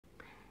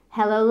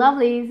Hello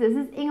lovelies, this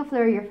is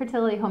Inga, your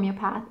fertility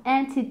homeopath,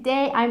 and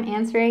today I'm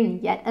answering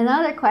yet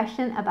another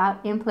question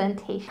about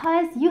implantation.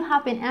 Because you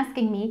have been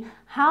asking me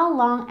how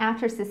long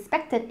after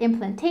suspected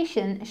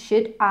implantation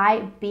should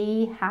I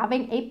be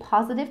having a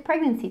positive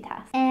pregnancy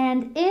test.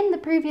 And in the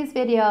previous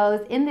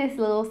videos in this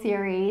little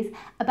series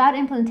about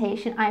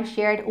implantation, I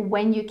shared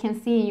when you can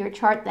see in your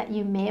chart that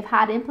you may have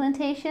had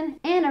implantation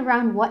and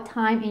around what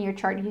time in your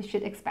chart you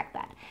should expect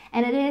that.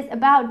 And it is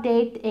about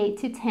day 8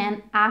 to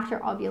 10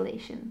 after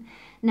ovulation.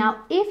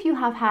 Now, if you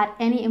have had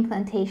any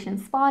implantation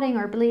spotting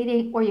or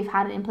bleeding, or you've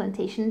had an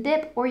implantation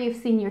dip, or you've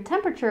seen your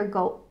temperature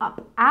go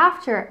up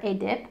after a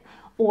dip,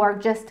 or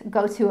just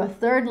go to a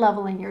third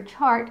level in your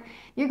chart,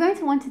 you're going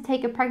to want to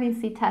take a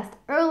pregnancy test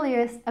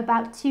earliest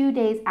about 2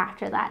 days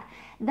after that.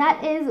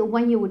 That is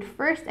when you would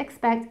first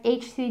expect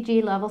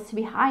HCG levels to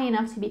be high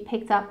enough to be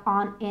picked up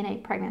on in a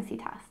pregnancy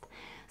test.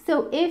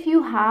 So if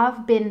you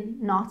have been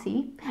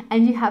naughty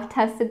and you have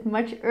tested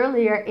much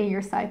earlier in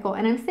your cycle,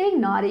 and I'm saying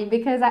naughty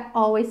because I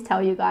always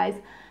tell you guys,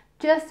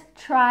 just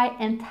try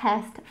and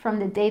test from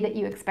the day that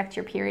you expect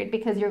your period,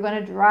 because you're going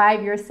to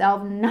drive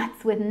yourself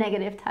nuts with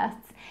negative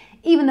tests,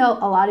 even though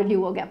a lot of you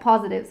will get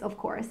positives, of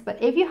course.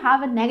 But if you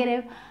have a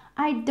negative,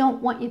 I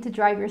don't want you to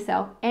drive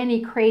yourself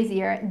any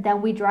crazier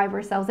than we drive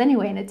ourselves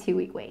anyway in a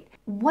 2-week wait.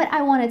 What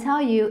I want to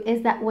tell you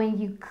is that when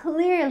you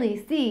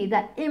clearly see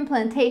that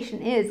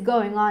implantation is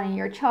going on in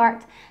your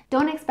chart,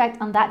 don't expect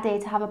on that day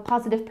to have a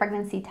positive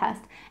pregnancy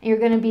test and you're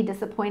going to be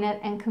disappointed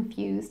and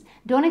confused.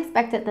 Don't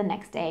expect it the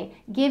next day.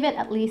 Give it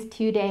at least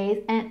 2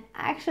 days, and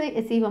actually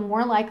it's even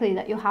more likely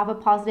that you'll have a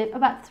positive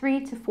about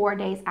 3 to 4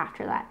 days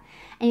after that.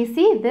 And you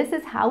see, this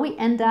is how we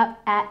end up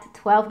at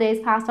 12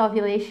 days past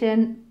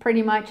ovulation,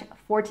 pretty much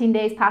 14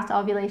 days past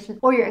ovulation,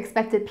 or your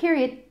expected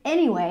period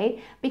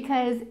anyway,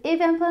 because if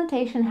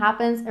implantation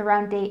happens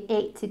around day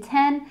 8 to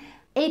 10,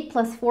 8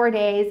 plus 4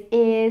 days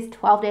is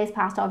 12 days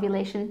past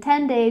ovulation,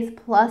 10 days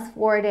plus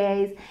 4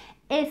 days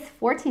is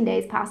 14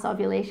 days past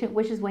ovulation,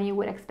 which is when you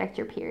would expect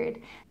your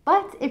period.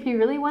 But if you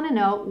really want to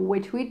know,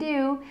 which we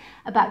do,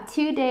 about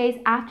 2 days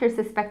after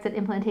suspected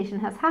implantation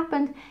has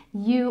happened,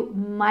 you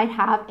might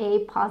have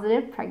a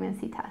positive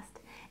pregnancy test.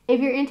 If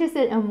you're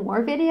interested in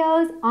more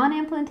videos on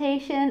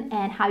implantation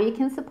and how you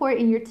can support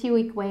in your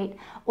 2-week wait,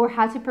 or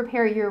how to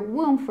prepare your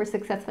womb for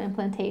successful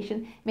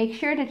implantation, make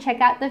sure to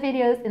check out the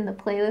videos in the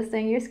playlist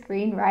on your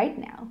screen right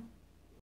now.